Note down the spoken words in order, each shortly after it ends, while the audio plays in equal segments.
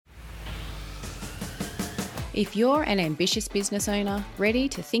If you're an ambitious business owner ready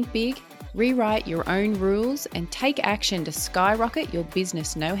to think big, rewrite your own rules, and take action to skyrocket your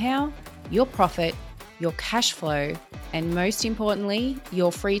business know-how, your profit, your cash flow, and most importantly,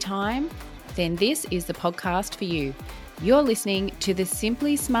 your free time, then this is the podcast for you. You're listening to the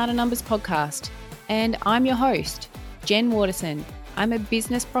Simply Smarter Numbers podcast, and I'm your host, Jen Waterson. I'm a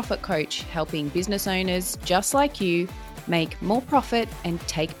business profit coach helping business owners just like you make more profit and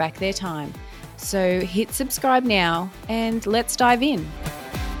take back their time. So hit subscribe now and let's dive in.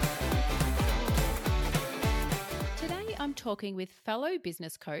 Today I'm talking with fellow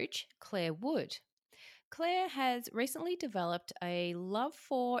business coach Claire Wood. Claire has recently developed a love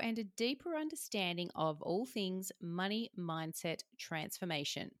for and a deeper understanding of all things money mindset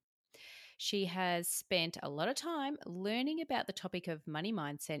transformation. She has spent a lot of time learning about the topic of money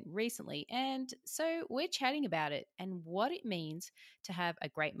mindset recently, and so we're chatting about it and what it means to have a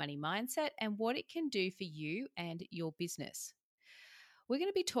great money mindset and what it can do for you and your business. We're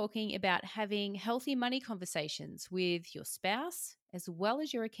going to be talking about having healthy money conversations with your spouse as well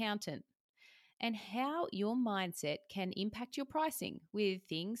as your accountant, and how your mindset can impact your pricing with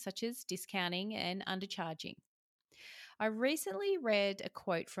things such as discounting and undercharging. I recently read a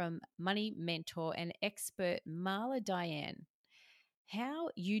quote from money mentor and expert Marla Diane. How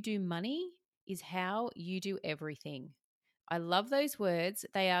you do money is how you do everything. I love those words.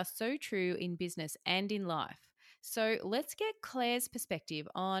 They are so true in business and in life. So let's get Claire's perspective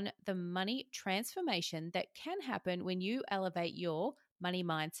on the money transformation that can happen when you elevate your money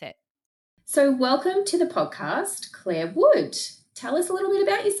mindset. So welcome to the podcast, Claire Wood. Tell us a little bit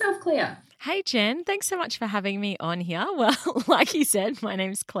about yourself, Claire. Hey, Jen. Thanks so much for having me on here. Well, like you said, my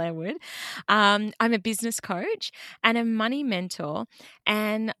name's Claire Wood. I'm a business coach and a money mentor,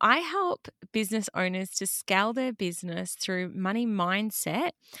 and I help business owners to scale their business through money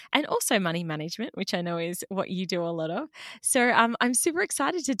mindset and also money management, which I know is what you do a lot of. So I'm super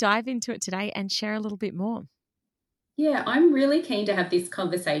excited to dive into it today and share a little bit more. Yeah, I'm really keen to have this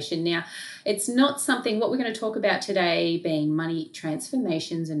conversation. Now, it's not something, what we're going to talk about today being money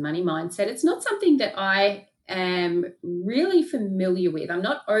transformations and money mindset, it's not something that I am really familiar with. I'm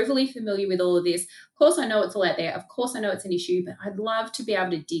not overly familiar with all of this. Of course, I know it's all out there. Of course, I know it's an issue, but I'd love to be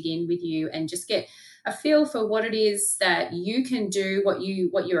able to dig in with you and just get a feel for what it is that you can do, what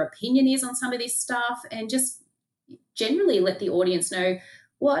your opinion is on some of this stuff, and just generally let the audience know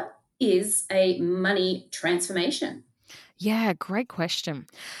what is a money transformation. Yeah, great question.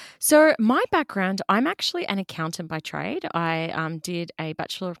 So, my background, I'm actually an accountant by trade. I did a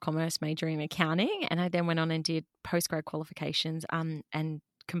Bachelor of Commerce major in accounting, and I then went on and did postgrad qualifications and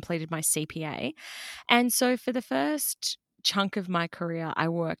completed my CPA. And so, for the first chunk of my career, I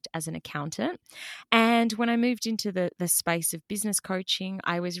worked as an accountant. And when I moved into the space of business coaching,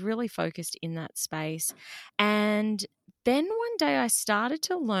 I was really focused in that space. And then one day I started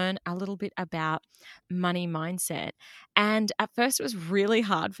to learn a little bit about money mindset. And at first it was really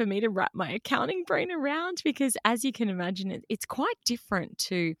hard for me to wrap my accounting brain around because, as you can imagine, it's quite different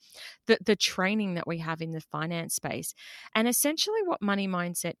to the training that we have in the finance space. And essentially what money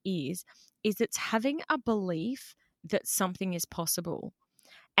mindset is it's having a belief that something is possible.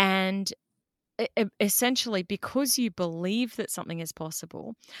 And essentially, because you believe that something is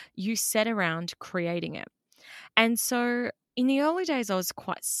possible, you set around creating it. And so in the early days, I was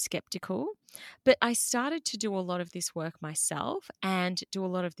quite skeptical, but I started to do a lot of this work myself and do a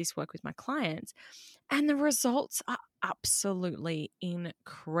lot of this work with my clients. And the results are absolutely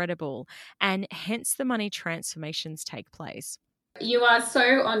incredible. And hence the money transformations take place. You are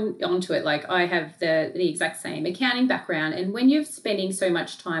so onto it. Like I have the exact same accounting background, and when you're spending so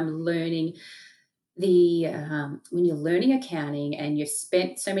much time learning when you're learning accounting and you've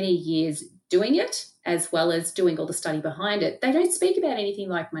spent so many years doing it as well as doing all the study behind it, they don't speak about anything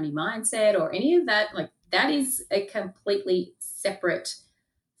like money mindset or any of that. Like that is a completely separate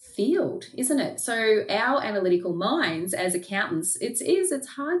field, isn't it? So our analytical minds as accountants, it's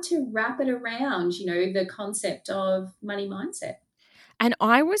hard to wrap it around, the concept of money mindset. And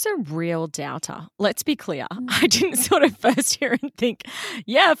I was a real doubter. Let's be clear. I didn't sort of first hear and think,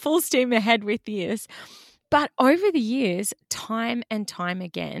 yeah, full steam ahead with this. But over the years, time and time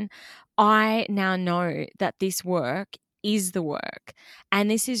again, I now know that this work is the work. And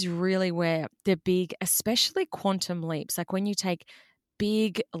this is really where the big, especially quantum leaps, like when you take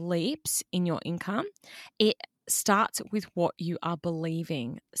big leaps in your income, it starts with what you are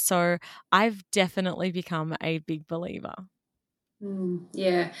believing. So I've definitely become a big believer.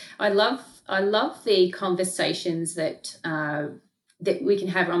 Yeah, I love the conversations that we can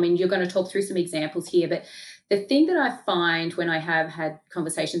have. I mean, you're going to talk through some examples here, but the thing that I find when I have had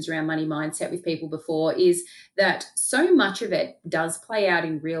conversations around money mindset with people before is that so much of it does play out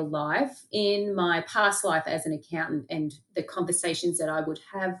in real life. In my past life as an accountant, and the conversations that I would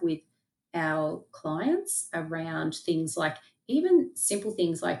have with our clients around things like, even simple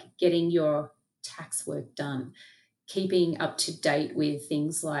things like getting your tax work done, keeping up to date with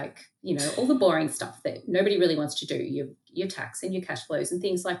things like, all the boring stuff that nobody really wants to do, your tax and your cash flows and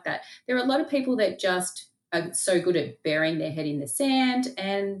things like that. There are a lot of people that just are so good at burying their head in the sand,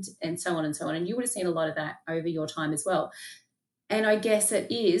 and so on and so on. And you would have seen a lot of that over your time as well. And I guess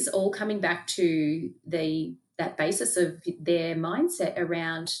it is all coming back to that basis of their mindset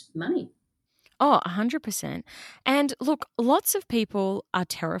around money. Oh, 100%. And look, lots of people are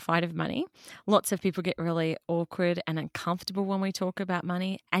terrified of money. Lots of people get really awkward and uncomfortable when we talk about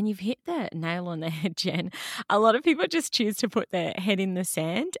money. And you've hit the nail on the head, Jen. A lot of people just choose to put their head in the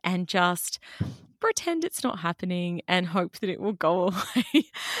sand and just pretend it's not happening and hope that it will go away.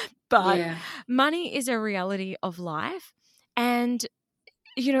 But Yeah. money is a reality of life. And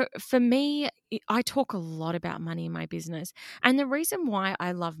for me, I talk a lot about money in my business. And the reason why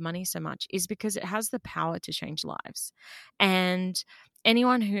I love money so much is because it has the power to change lives. And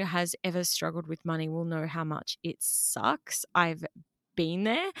anyone who has ever struggled with money will know how much it sucks. I've been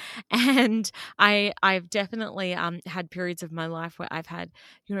there, and I've definitely had periods of my life where I've had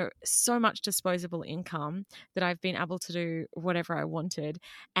so much disposable income that I've been able to do whatever I wanted.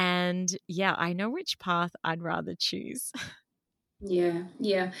 And yeah, I know which path I'd rather choose. Yeah,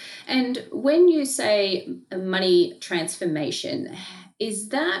 yeah. And when you say a money transformation, is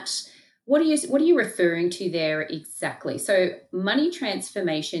that, what are you referring to there exactly? So money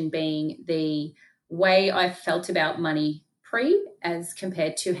transformation being the way I felt about money pre as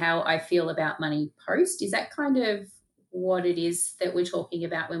compared to how I feel about money post. Is that kind of what it is that we're talking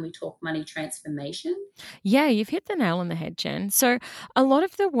about when we talk money transformation? Yeah, you've hit the nail on the head, Jen. So, a lot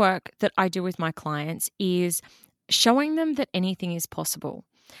of the work that I do with my clients is showing them that anything is possible.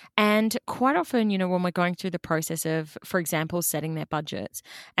 And quite often, when we're going through the process of, for example, setting their budgets,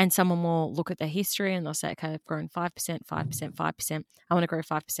 and someone will look at their history and they'll say, okay, I've grown 5%, 5%, 5%. I want to grow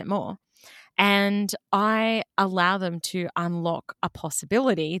 5% more. And I allow them to unlock a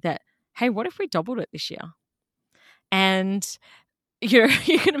possibility that, hey, what if we doubled it this year? And you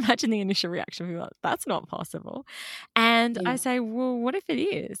can imagine the initial reaction of people like, that's not possible. And I Yeah. say, well, what if it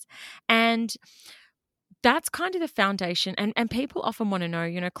is? And that's kind of the foundation. And people often want to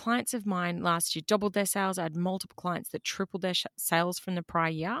know, clients of mine last year doubled their sales. I had multiple clients that tripled their sales from the prior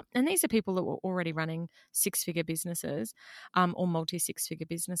year. And these are people that were already running six-figure businesses or multi-six-figure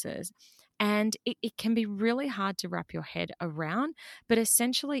businesses. And it can be really hard to wrap your head around. But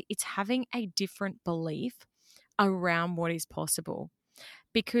essentially, it's having a different belief around what is possible.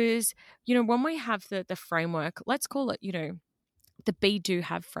 Because, when we have the framework, let's call it, the be do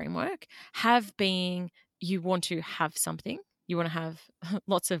have framework, have being you want to have something, you want to have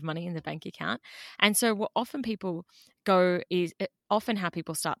lots of money in the bank account. And so what often people go is often how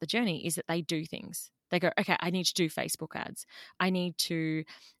people start the journey is that they do things. They go, okay, I need to do Facebook ads. I need to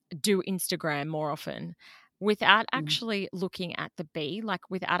do Instagram more often without Mm. actually looking at the be, like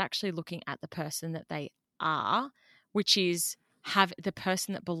without actually looking at the person that they are, which is have the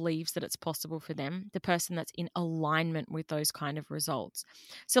person that believes that it's possible for them, the person that's in alignment with those kind of results.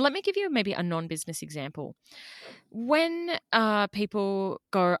 So let me give you maybe a non-business example. When people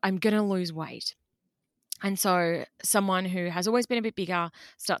go, I'm going to lose weight. And so someone who has always been a bit bigger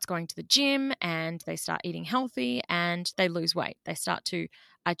starts going to the gym and they start eating healthy and they lose weight. They start to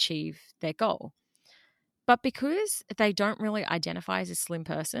achieve their goal. But because they don't really identify as a slim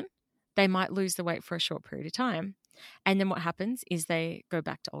person, they might lose the weight for a short period of time. And then what happens is they go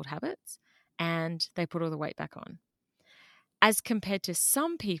back to old habits and they put all the weight back on. As compared to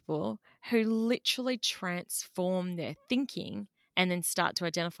some people who literally transform their thinking and then start to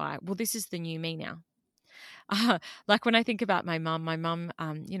identify, well, this is the new me now. Like when I think about my mum,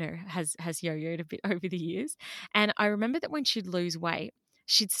 has yo-yoed a bit over the years. And I remember that when she'd lose weight,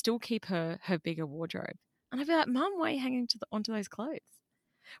 she'd still keep her bigger wardrobe. And I'd be like, Mum, why are you hanging onto those clothes?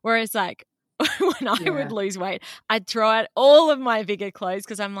 Whereas like when I would Yeah. lose weight, I'd throw out all of my bigger clothes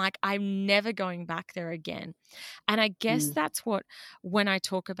because I'm like, I'm never going back there again. And I guess Mm. that's what, when I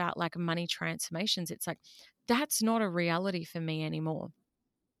talk about like money transformations, it's like, that's not a reality for me anymore.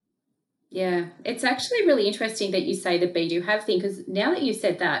 Yeah, it's actually really interesting that you say the be do have thing, because now that you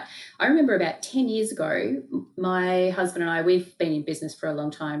said that, I remember about 10 years ago, my husband and I, we've been in business for a long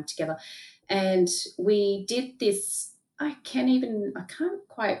time together, and we did this I can't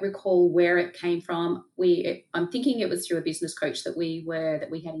quite recall where it came from. I'm thinking it was through a business coach that we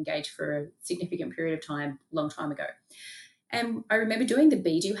had engaged for a significant period of time, long time ago. And I remember doing the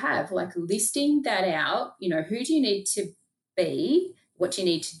be do you have, like listing that out, who do you need to be, what do you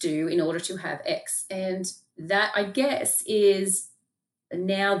need to do in order to have X? And that, I guess, is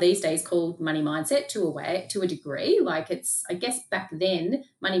now these days called money mindset to a degree. Like, I guess back then,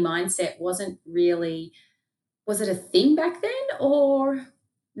 money mindset wasn't really, was it a thing back then or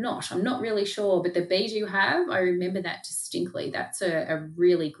not? I'm not really sure. But the be do you have, I remember that distinctly. That's a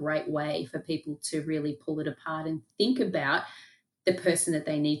really great way for people to really pull it apart and think about the person that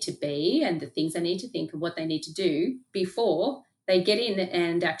they need to be and the things they need to think and what they need to do before they get in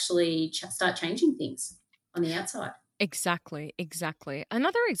and actually start changing things on the outside. Exactly.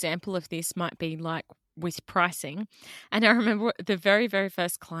 Another example of this might be like with pricing. And I remember the very, very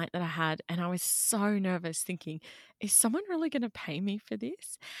first client that I had, and I was so nervous thinking, is someone really going to pay me for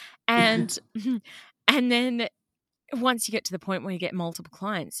this? And and then once you get to the point where you get multiple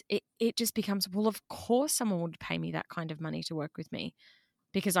clients, it just becomes, well, of course someone would pay me that kind of money to work with me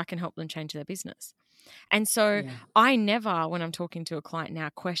because I can help them change their business. And so I never, when I'm talking to a client now,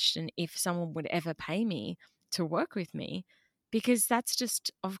 question if someone would ever pay me to work with me, because that's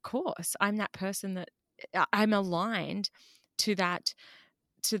just, of course, I'm that person that I'm aligned to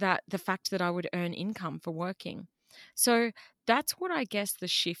the fact that I would earn income for working. So that's what I guess the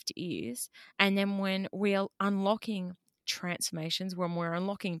shift is. And then when we're unlocking transformations, when we're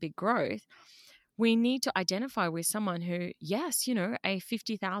unlocking big growth, we need to identify with someone who, yes, a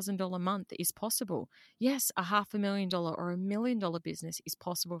 $50,000 month is possible. Yes, a $500,000 or $1 million business is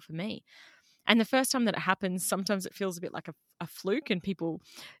possible for me. And the first time that it happens, sometimes it feels a bit like a fluke and people,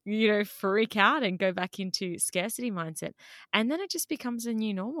 freak out and go back into scarcity mindset. And then it just becomes a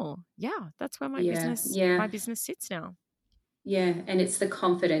new normal. Yeah, that's where my business sits now. Yeah, and it's the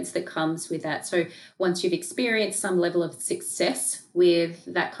confidence that comes with that. So once you've experienced some level of success with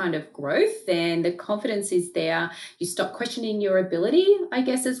that kind of growth, then the confidence is there. You stop questioning your ability, I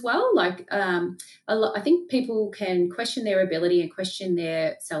guess, as well. Like I think people can question their ability and question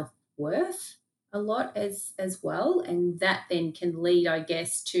their self-worth a lot as well. And that then can lead, I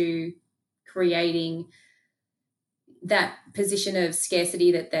guess, to creating that position of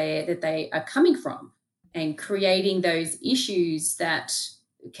scarcity that they are coming from, and creating those issues that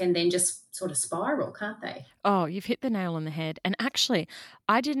can then just sort of spiral, can't they? Oh, you've hit the nail on the head. And actually,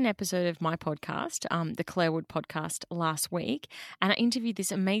 I did an episode of my podcast, the Claire Wood podcast, last week, and I interviewed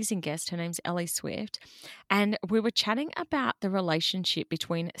this amazing guest. Her name's Ellie Swift. And we were chatting about the relationship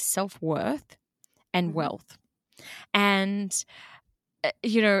between self-worth and wealth. And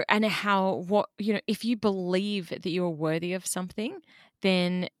and how, if you believe that you're worthy of something,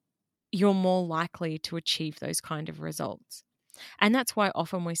 then you're more likely to achieve those kind of results. And that's why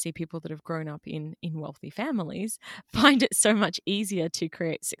often we see people that have grown up in wealthy families find it so much easier to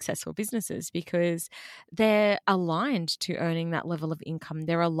create successful businesses, because they're aligned to earning that level of income.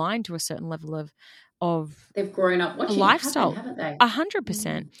 They're aligned to a certain level of they've grown up watching lifestyle, haven't they?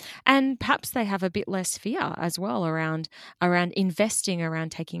 100%. And perhaps they have a bit less fear as well around investing,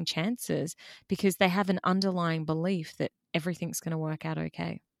 around taking chances, because they have an underlying belief that everything's going to work out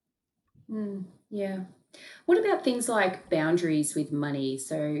okay. Yeah. What about things like boundaries with money?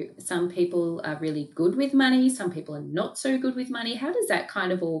 So some people are really good with money, some people are not so good with money. How does that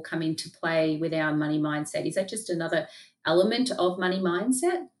kind of all come into play with our money mindset? Is that just another element of money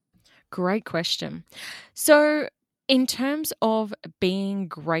mindset? Great question. So in terms of being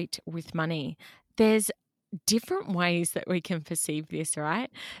great with money, there's different ways that we can perceive this, right?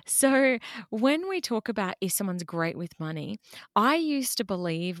 So when we talk about if someone's great with money, I used to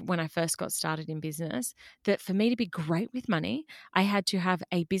believe when I first got started in business that for me to be great with money, I had to have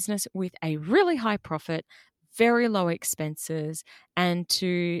a business with a really high profit, very low expenses, and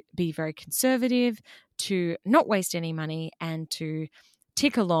to be very conservative, to not waste any money, and to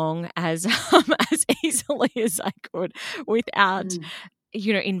tick along as easily as I could without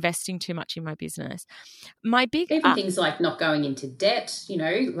investing too much in my business. My big even things like not going into debt,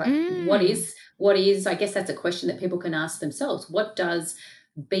 what is, I guess that's a question that people can ask themselves. What does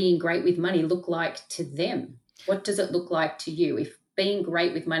being great with money look like to them? What does it look like to you? If being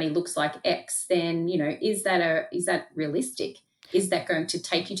great with money looks like X, then, is that realistic? Is that going to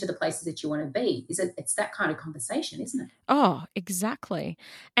take you to the places that you want to be? It's that kind of conversation, isn't it? Oh, exactly.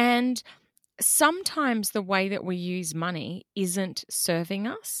 And sometimes the way that we use money isn't serving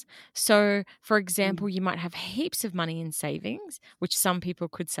us. So, for example, you might have heaps of money in savings, which some people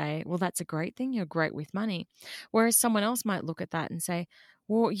could say, well, that's a great thing. You're great with money. Whereas someone else might look at that and say,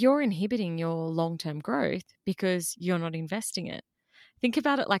 well, you're inhibiting your long-term growth because you're not investing it. Think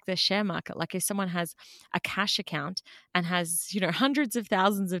about it like the share market. Like if someone has a cash account and has, hundreds of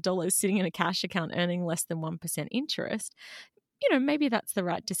thousands of dollars sitting in a cash account earning less than 1% interest, maybe that's the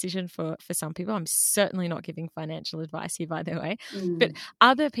right decision for some people. I'm certainly not giving financial advice here, by the way. But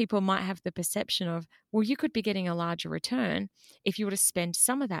other people might have the perception of, well, you could be getting a larger return if you were to spend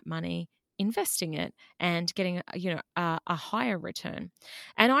some of that money investing it and getting, a higher return.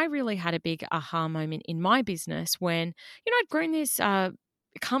 And I really had a big aha moment in my business when, I'd grown this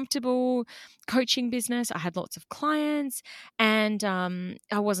comfortable coaching business. I had lots of clients and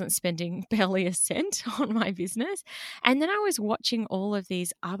I wasn't spending barely a cent on my business. And then I was watching all of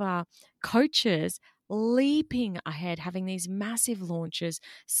these other coaches leaping ahead, having these massive launches,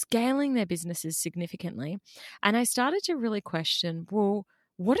 scaling their businesses significantly. And I started to really question, well,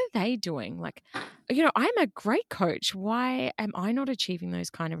 what are they doing? Like, I'm a great coach. Why am I not achieving those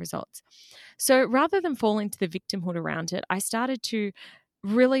kind of results? So rather than fall into the victimhood around it, I started to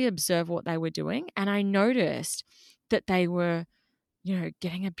really observe what they were doing. And I noticed that they were,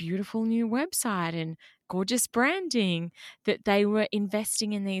 getting a beautiful new website and gorgeous branding, that they were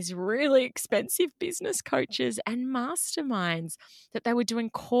investing in these really expensive business coaches and masterminds, that they were doing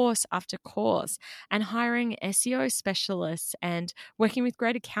course after course and hiring SEO specialists and working with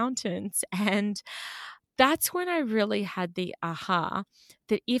great accountants. And that's when I really had the aha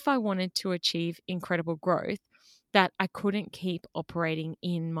that if I wanted to achieve incredible growth, that I couldn't keep operating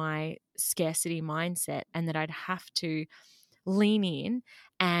in my scarcity mindset and that I'd have to lean in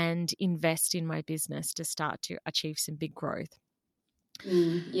and invest in my business to start to achieve some big growth.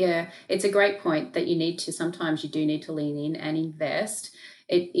 Yeah, it's a great point that sometimes you do need to lean in and invest.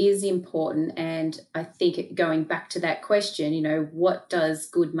 It is important. And I think going back to that question, what does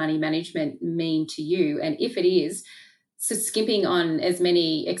good money management mean to you? And if it is so skimping on as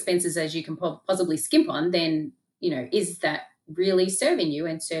many expenses as you can possibly skimp on, then, is that really serving you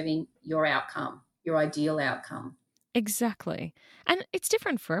and serving your outcome, your ideal outcome? Exactly. And it's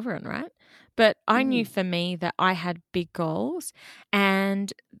different for everyone, right? But I knew for me that I had big goals,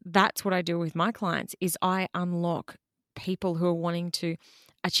 and that's what I do with my clients is I unlock people who are wanting to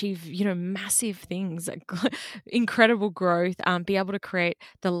achieve, massive things, incredible growth, be able to create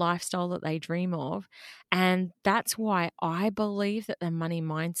the lifestyle that they dream of. And that's why I believe that the money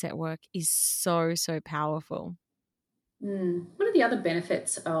mindset work is so, so powerful. What are the other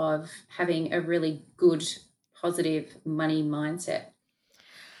benefits of having a really good, positive money mindset?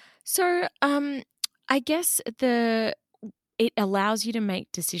 So, I guess it allows you to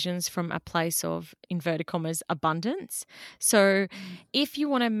make decisions from a place of, inverted commas, abundance. So if you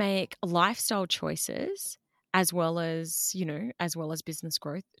want to make lifestyle choices as well as business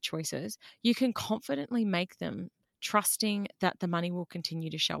growth choices, you can confidently make them trusting that the money will continue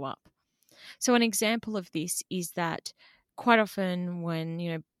to show up. So an example of this is that quite often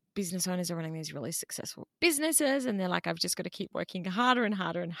when, business owners are running these really successful businesses and they're like, I've just got to keep working harder and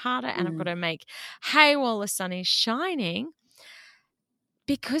harder and harder and I've got to make hay while the sun is shining.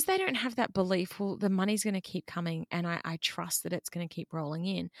 Because they don't have that belief, well, the money's going to keep coming and I trust that it's going to keep rolling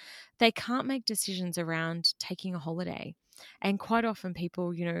in, they can't make decisions around taking a holiday. And quite often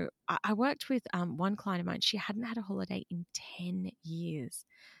people, I worked with one client of mine, she hadn't had a holiday in 10 years.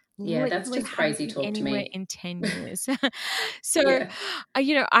 Yeah, that's Literally just hadn't crazy been talk to anywhere me. in 10 years. So, Yeah.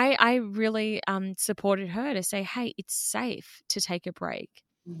 I really supported her to say, hey, it's safe to take a break.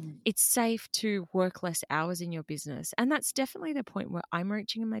 It's safe to work less hours in your business. And that's definitely the point where I'm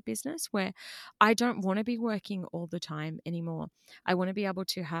reaching in my business, where I don't want to be working all the time anymore. I want to be able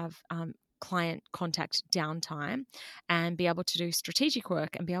to have client contact downtime and be able to do strategic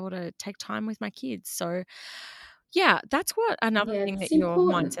work and be able to take time with my kids. So yeah, that's what another Yeah, thing it's that your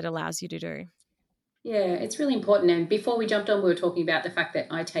important. mindset allows you to do. Yeah, it's really important. And before we jumped on, we were talking about the fact that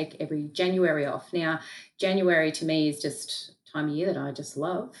I take every January off. Now, January to me is just time of year that I just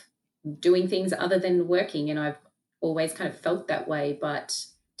love doing things other than working. And I've always kind of felt that way. But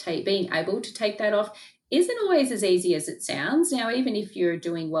being able to take that off isn't always as easy as it sounds. Now, even if you're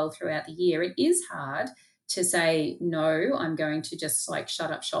doing well throughout the year, it is hard to say, no, I'm going to just like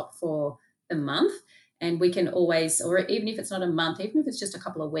shut up shop for the month. And we can always, or even if it's not a month, even if it's just a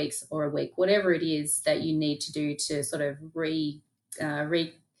couple of weeks or a week, whatever it is that you need to do to sort of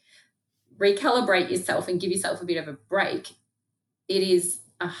recalibrate yourself and give yourself a bit of a break, it is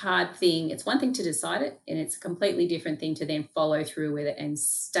a hard thing. It's one thing to decide it, and it's a completely different thing to then follow through with it and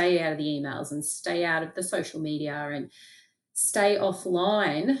stay out of the emails and stay out of the social media and stay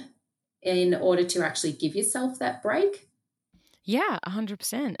offline in order to actually give yourself that break. Yeah,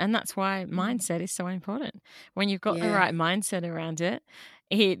 100%. And that's why mindset is so important. When you've got the Yeah. right mindset around it,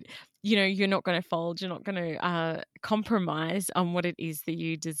 you're not going to fold, you're not going to compromise on what it is that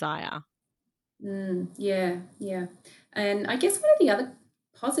you desire. Yeah. And I guess one of the other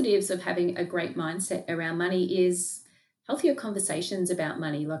positives of having a great mindset around money is healthier conversations about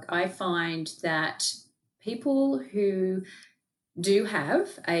money. Like, I find that people who do have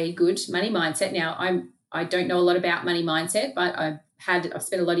a good money mindset. Now, I don't know a lot about money mindset, but I've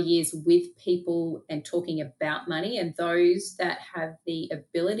spent a lot of years with people and talking about money, and those that have the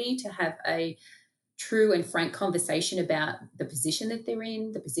ability to have a true and frank conversation about the position that they're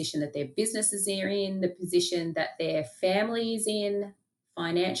in, the position that their businesses are in, the position that their family is in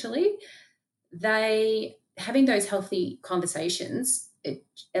financially. They having those healthy conversations, it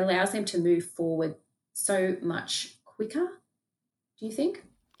allows them to move forward so much quicker. Do you think?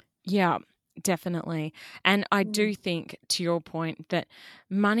 Yeah, definitely. And I do think, to your point, that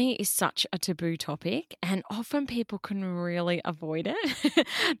money is such a taboo topic, and often people can really avoid it.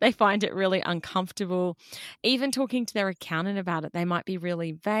 They find it really uncomfortable. Even talking to their accountant about it, they might be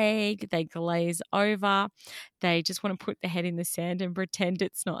really vague, they glaze over, they just want to put their head in the sand and pretend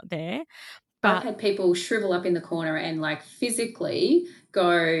it's not there. I've had people shrivel up in the corner and like physically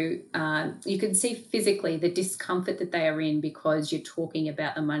go, you can see physically the discomfort that they are in because you're talking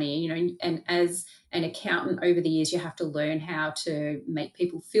about the money, and as an accountant over the years, you have to learn how to make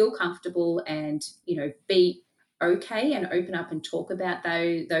people feel comfortable and, be okay and open up and talk about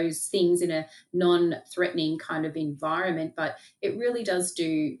those things in a non-threatening kind of environment. But it really does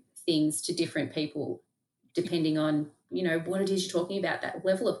do things to different people depending on, what it is you're talking about. That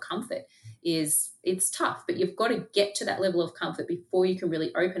level of comfort it's tough, but you've got to get to that level of comfort before you can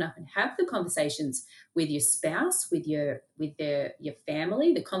really open up and have the conversations with your spouse, with your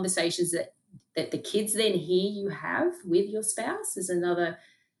family. The conversations that the kids then hear you have with your spouse is another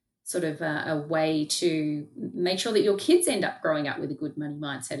sort of a way to make sure that your kids end up growing up with a good money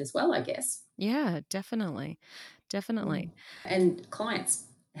mindset as well, I guess. Yeah, definitely. And clients,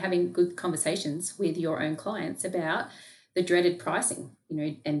 having good conversations with your own clients about the dreaded pricing,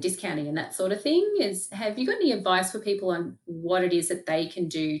 and discounting and that sort of thing. Have you got any advice for people on what it is that they can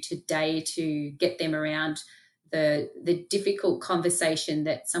do today to get them around the difficult conversation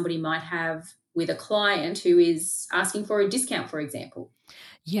that somebody might have with a client who is asking for a discount, for example?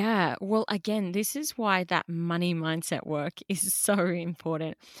 Yeah. Well, again, this is why that money mindset work is so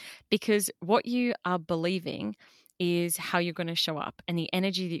important, because what you are believing is how you're going to show up and the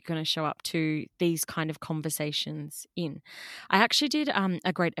energy that you're going to show up to these kind of conversations in. I actually did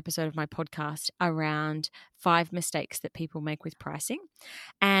a great episode of my podcast around 5 mistakes that people make with pricing,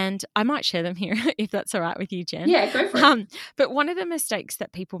 and I might share them here if that's all right with you, Jen. Yeah, go for it. But one of the mistakes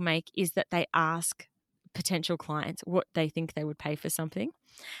that people make is that they ask potential clients what they think they would pay for something,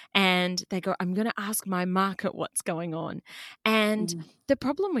 and they go, I'm going to ask my market what's going on. And the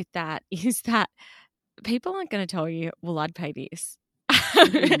problem with that is that people aren't going to tell you, well, I'd pay this.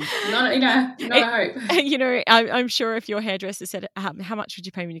 Not a hope. I'm sure if your hairdresser said, how much would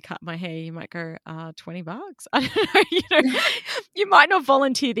you pay me to cut my hair? You might go, $20. I don't know. You might not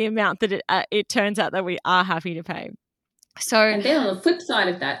volunteer the amount that it turns out that we are happy to pay. And then on the flip side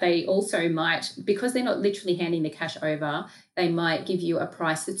of that, they also might, because they're not literally handing the cash over, they might give you a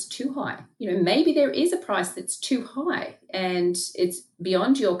price that's too high. Maybe there is a price that's too high and it's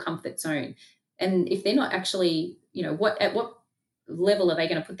beyond your comfort zone. And if they're not actually, at what level are they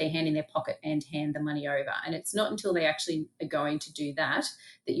going to put their hand in their pocket and hand the money over? And it's not until they actually are going to do that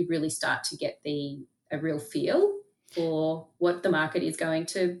you really start to get a real feel for what the market is going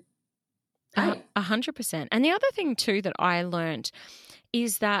to pay. 100%. And the other thing too that I learned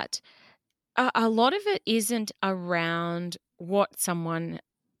is that a lot of it isn't around what someone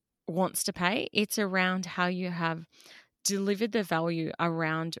wants to pay. It's around how you have delivered the value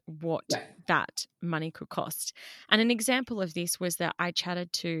around what that money could cost. And an example of this was that I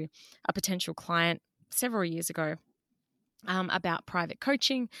chatted to a potential client several years ago about private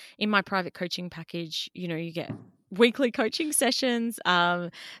coaching. In my private coaching package, you get weekly coaching sessions,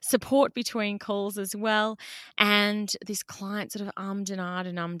 support between calls as well. And this client sort of ummed and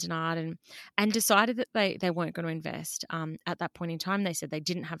ahed and decided that they weren't going to invest. At that point in time, they said they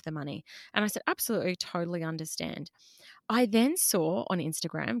didn't have the money. And I said, absolutely, totally understand. I then saw on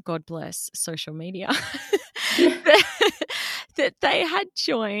Instagram, God bless social media, that they had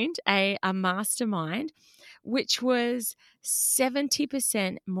joined a mastermind, which was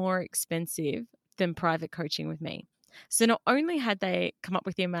 70% more expensive than private coaching with me. So not only had they come up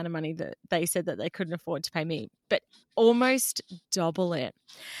with the amount of money that they said that they couldn't afford to pay me, but almost double it.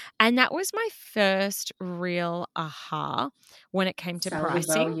 And that was my first real aha when it came to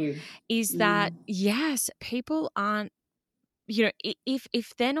pricing, is that, yes, people aren't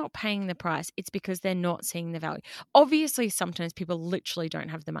if they're not paying the price, it's because they're not seeing the value. Obviously, sometimes people literally don't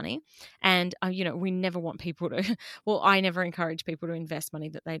have the money, and we never want people to. Well, I never encourage people to invest money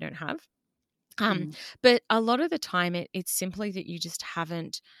that they don't have. But a lot of the time, it's simply that you just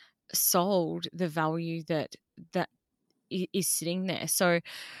haven't sold the value that is sitting there. So,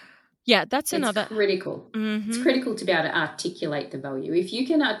 yeah, that's another critical. It's critical to be able to articulate the value. If you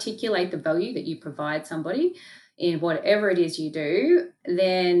can articulate the value that you provide somebody in whatever it is you do,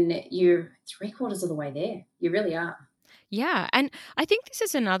 then you're 3/4 of the way there. You really are. Yeah. And I think this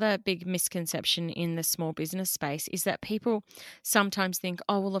is another big misconception in the small business space, is that people sometimes think,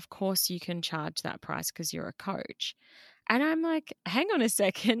 oh, well, of course you can charge that price because you're a coach. And I'm like, hang on a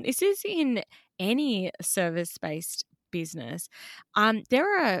second. This is in any service-based business.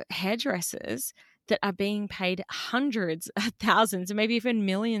 There are hairdressers that are being paid hundreds of thousands and maybe even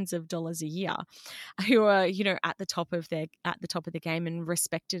millions of dollars a year, who are, at the top of the game and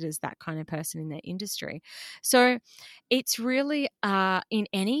respected as that kind of person in their industry. So it's really in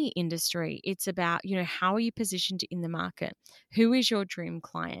any industry, it's about, how are you positioned in the market? Who is your dream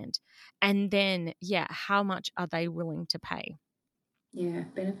client? And then, how much are they willing to pay? Yeah,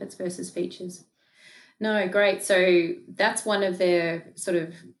 benefits versus features. No, great. So that's one of the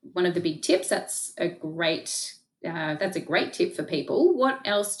big tips. That's a great tip for people. What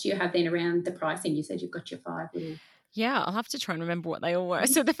else do you have then around the pricing? You said you've got your 5 little. Yeah, I'll have to try and remember what they all were.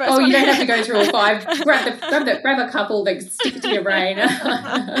 So the first one. You don't have to go through all 5. grab a couple that stick it to your brain.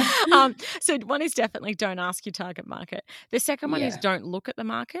 So one is definitely don't ask your target market. The second one is don't look at the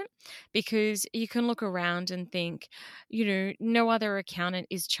market, because you can look around and think, no other accountant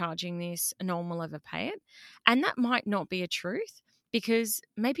is charging this, no one will ever pay it. And that might not be a truth, because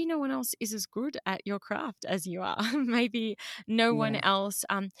maybe no one else is as good at your craft as you are. Maybe no one else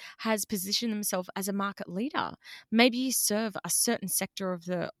has positioned themselves as a market leader. Maybe you serve a certain sector of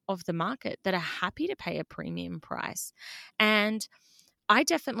the market that are happy to pay a premium price. And I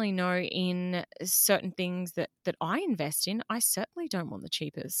definitely know in certain things that I invest in, I certainly don't want the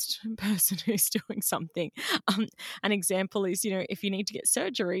cheapest person who's doing something. An example is, if you need to get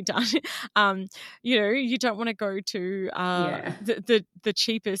surgery done, you don't want to go to the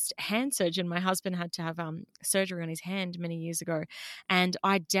cheapest hand surgeon. My husband had to have surgery on his hand many years ago, and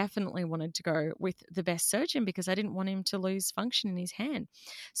I definitely wanted to go with the best surgeon because I didn't want him to lose function in his hand.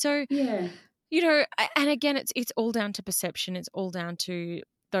 So and again, it's all down to perception. It's all down to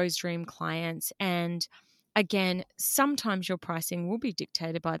those dream clients. And again, sometimes your pricing will be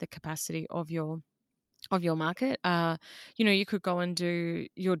dictated by the capacity of your market. You could go and do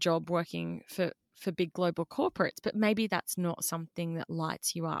your job working for big global corporates, but maybe that's not something that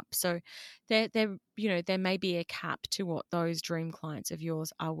lights you up. So there may be a cap to what those dream clients of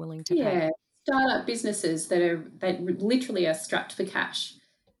yours are willing to pay. Startup businesses that literally are strapped for cash.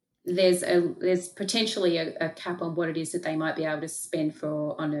 There's potentially a cap on what it is that they might be able to spend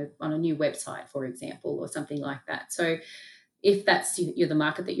on a new website, for example, or something like that. So if you're the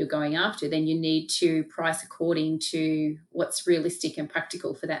market that you're going after, then you need to price according to what's realistic and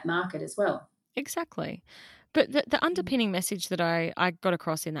practical for that market as well. Exactly. But the underpinning message that I got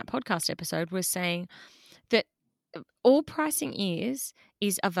across in that podcast episode was saying that all pricing is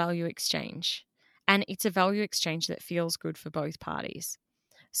a value exchange, and it's a value exchange that feels good for both parties.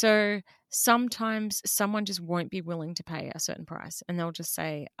 So sometimes someone just won't be willing to pay a certain price, and they'll just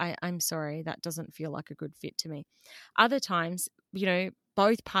say, I'm sorry, that doesn't feel like a good fit to me. Other times,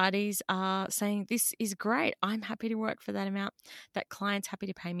 both parties are saying, this is great. I'm happy to work for that amount. That client's happy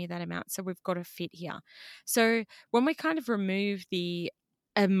to pay me that amount. So we've got a fit here. So when we kind of remove the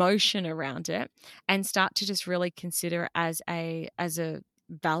emotion around it and start to just really consider as a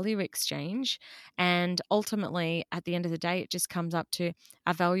value exchange, and ultimately at the end of the day it just comes up to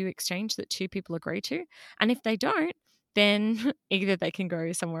a value exchange that two people agree to, and if they don't, then either they can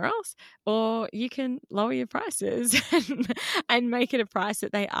go somewhere else or you can lower your prices and make it a price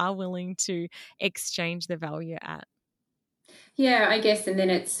that they are willing to exchange the value at. Yeah, I guess. And then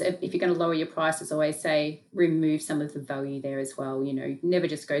it's, if you're going to lower your prices, always say remove some of the value there as well. Never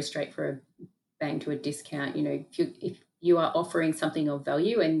just go straight for a bang to a discount. If you are offering something of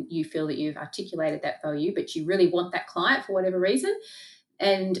value and you feel that you've articulated that value, but you really want that client for whatever reason,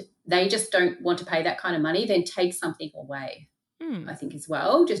 and they just don't want to pay that kind of money, then take something away, I think, as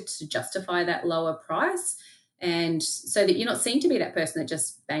well, just to justify that lower price, and so that you're not seen to be that person that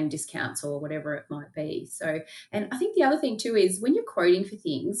just bang discounts or whatever it might be. So, and I think the other thing too is when you're quoting for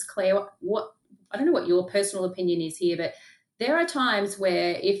things, Claire, I don't know what your personal opinion is here, but there are times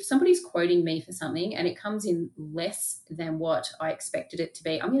where if somebody's quoting me for something and it comes in less than what I expected it to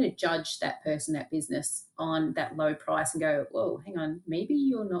be, I'm going to judge that person, that business, on that low price and go, whoa, hang on, maybe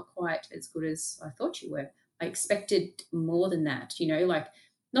you're not quite as good as I thought you were. I expected more than that, like,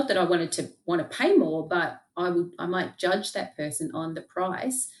 not that I want to pay more, but I might judge that person on the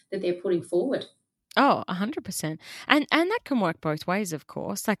price that they're putting forward. Oh, 100%. And that can work both ways, of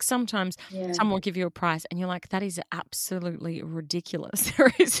course. Like sometimes Yeah. someone will give you a price and you're like, that is absolutely ridiculous. There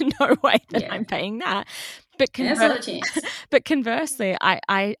is no way that I'm paying that. But There's not a chance. But conversely,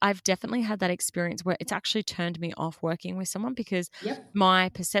 I've definitely had that experience where it's actually turned me off working with someone because my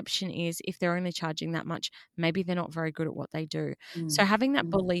perception is if they're only charging that much, maybe they're not very good at what they do. So having that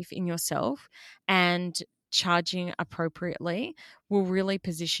belief in yourself and charging appropriately will really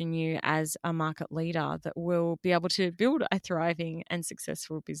position you as a market leader that will be able to build a thriving and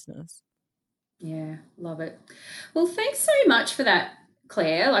successful business. Yeah, love it. Well, thanks so much for that,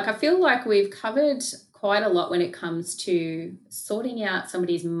 Claire. Like, I feel like we've covered quite a lot when it comes to sorting out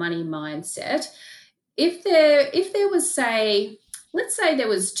somebody's money mindset. If there was, let's say there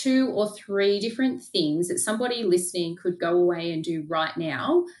was 2 or 3 different things that somebody listening could go away and do right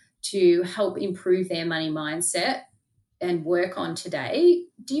now to help improve their money mindset and work on today,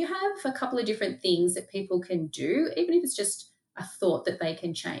 do you have a couple of different things that people can do, even if it's just a thought that they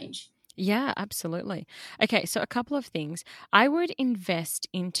can change? Yeah, absolutely. Okay, so a couple of things. I would invest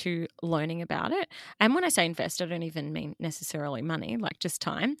into learning about it. And when I say invest, I don't even mean necessarily money, like just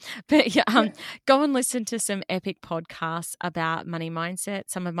time. But go and listen to some epic podcasts about money mindset.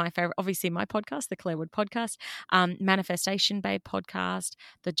 Some of my favorite, obviously my podcast, the Claire Wood podcast, Manifestation Babe podcast,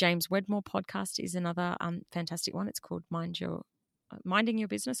 the James Wedmore podcast is another fantastic one. It's called Minding Your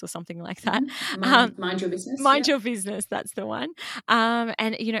Business or something like that. Mind Your Business. Mind Your Business, that's the one.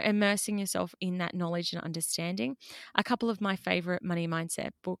 And, immersing yourself in that knowledge and understanding. A couple of my favorite money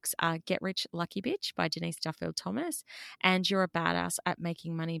mindset books are Get Rich Lucky Bitch by Denise Duffield Thomas and You're a Badass at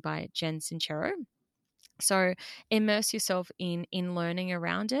Making Money by Jen Sincero. So immerse yourself in learning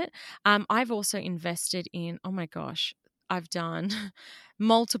around it. I've also invested in, oh my gosh, I've done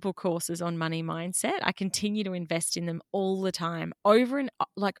multiple courses on money mindset. I continue to invest in them all the time.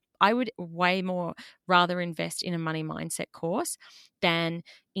 I would way more rather invest in a money mindset course than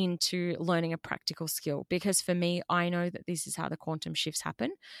into learning a practical skill, because for me, I know that this is how the quantum shifts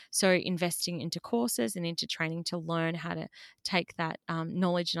happen. So investing into courses and into training to learn how to take that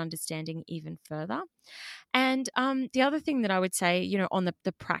knowledge and understanding even further. And the other thing that I would say, on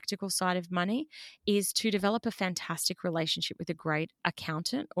the practical side of money is to develop a fantastic relationship with a great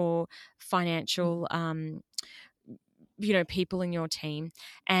accountant or financial people in your team.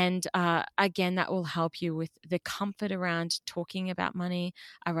 And again, that will help you with the comfort around talking about money,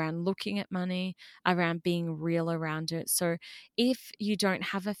 around looking at money, around being real around it. So if you don't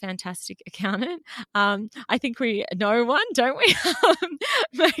have a fantastic accountant, I think we know one, don't we?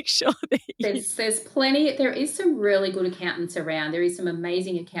 Make sure that there's plenty. There is some really good accountants around. There is some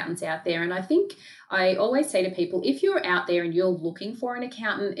amazing accountants out there. And I think I always say to people, if you're out there and you're looking for an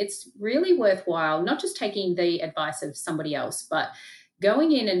accountant, it's really worthwhile not just taking the advice of somebody else, but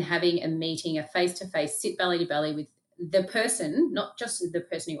going in and having a meeting, a face-to-face, sit belly to belly with the person, not just the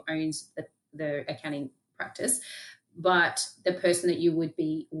person who owns the accounting practice, but the person that you would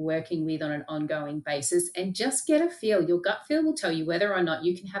be working with on an ongoing basis, and just get a feel. Your gut feel will tell you whether or not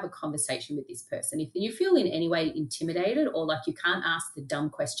you can have a conversation with this person. If you feel in any way intimidated or like you can't ask the dumb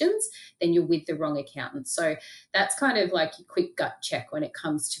questions, then you're with the wrong accountant. So that's kind of like a quick gut check when it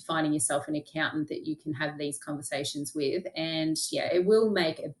comes to finding yourself an accountant that you can have these conversations with. And it will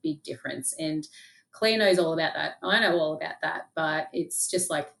make a big difference. And Claire knows all about that. I know all about that, but it's just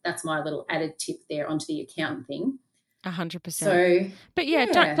like, that's my little added tip there onto the accountant thing. 100%. So, but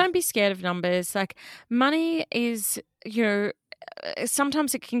don't be scared of numbers. Like money is,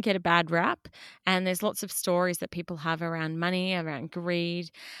 sometimes it can get a bad rap, and there's lots of stories that people have around money, around greed,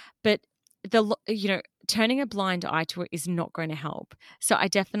 but turning a blind eye to it is not going to help. So I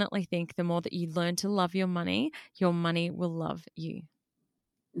definitely think the more that you learn to love your money will love you.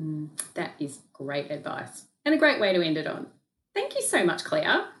 That is great advice and a great way to end it on. Thank you so much,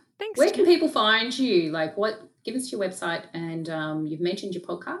 Claire. Thanks. Where can people find you? Like, give us your website, and you've mentioned your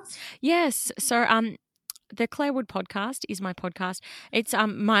podcast. Yes. So the Claire Wood podcast is my podcast. It's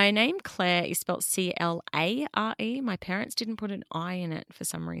my name, Claire, is spelled Clare. My parents didn't put an I in it for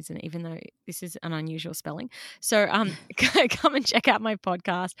some reason, even though this is an unusual spelling. So come and check out my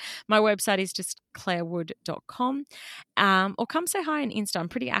podcast. My website is just clarewood.com, or come say hi on Insta. I'm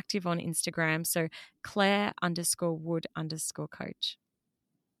pretty active on Instagram. So Claire_Wood_coach.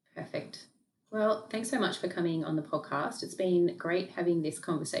 Perfect. Well, thanks so much for coming on the podcast. It's been great having this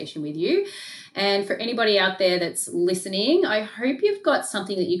conversation with you. And for anybody out there that's listening, I hope you've got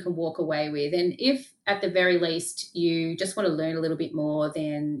something that you can walk away with. And if at the very least you just want to learn a little bit more,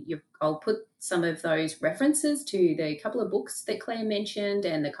 then I'll put some of those references to the couple of books that Claire mentioned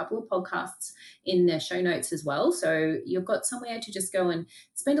and the couple of podcasts in the show notes as well. So you've got somewhere to just go and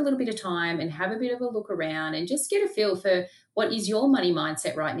spend a little bit of time and have a bit of a look around and just get a feel for what is your money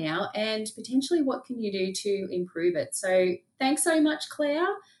mindset right now and potentially what can you do to improve it. So thanks so much, Claire.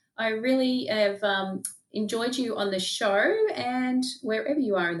 I really have enjoyed you on the show, and wherever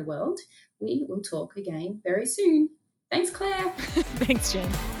you are in the world, we will talk again very soon. Thanks, Claire. Thanks, Jen.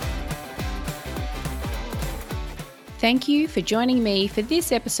 Thank you for joining me for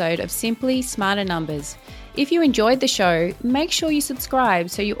this episode of Simply Smarter Numbers. If you enjoyed the show, make sure you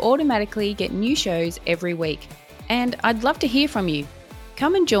subscribe so you automatically get new shows every week. And I'd love to hear from you.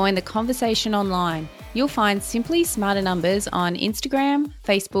 Come and join the conversation online. You'll find Simply Smarter Numbers on Instagram,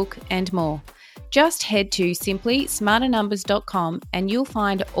 Facebook, and more. Just head to simplysmarternumbers.com and you'll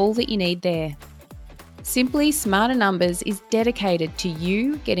find all that you need there. Simply Smarter Numbers is dedicated to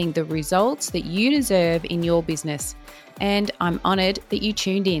you getting the results that you deserve in your business. And I'm honoured that you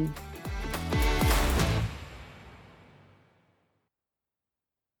tuned in.